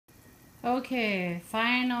Okay,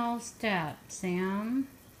 final step, Sam.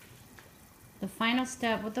 The final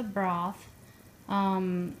step with the broth.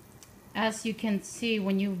 As you can see,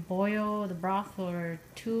 when you boil the broth for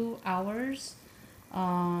 2 hours,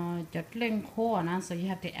 so you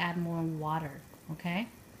have to add more water, okay,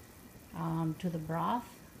 to the broth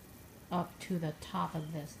up to the top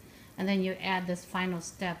of this. And then you add this final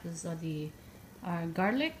step is the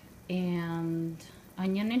garlic and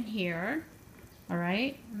onion in here. All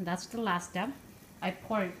right, that's the last step. I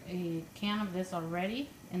poured a can of this already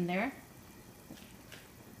in there.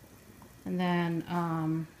 And then,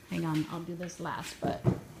 hang on, I'll do this last. But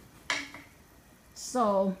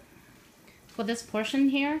so for this portion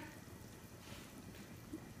here,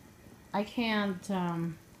 I can't,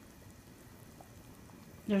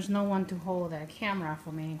 there's no one to hold that camera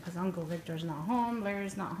for me because Uncle Victor's not home,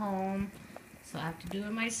 Larry's not home. So I have to do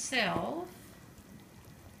it myself.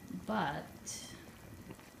 But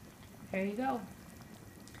here you go.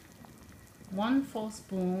 1 full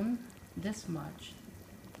spoon, this much,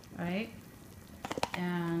 right?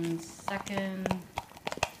 And second,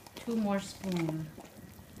 2 more spoons.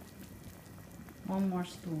 1 more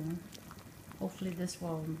spoon. Hopefully this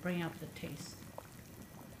will bring up the taste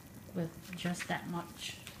with just that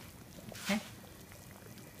much. Okay?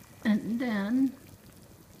 And then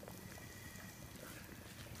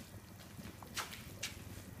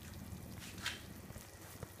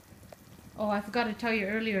oh, I forgot to tell you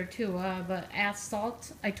earlier too, but add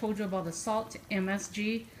salt. I told you about the salt,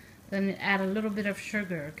 MSG. Then add a little bit of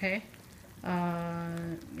sugar, okay?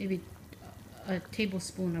 Maybe a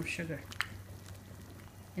tablespoon of sugar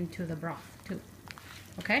into the broth too,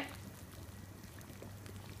 okay?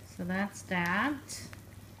 So that's that.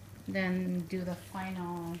 Then do the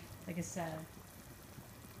final, like I said,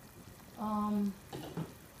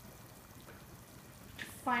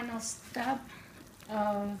 final step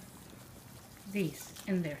of these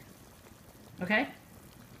in there, okay?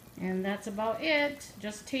 And that's about it.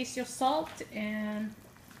 Just taste your salt and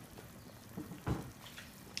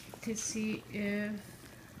to see if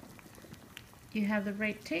you have the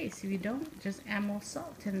right taste. If you don't, just add more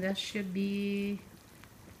salt, and that should be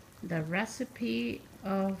the recipe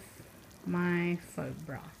of my pho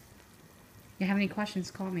broth. If you have any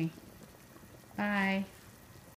questions, call me. Bye.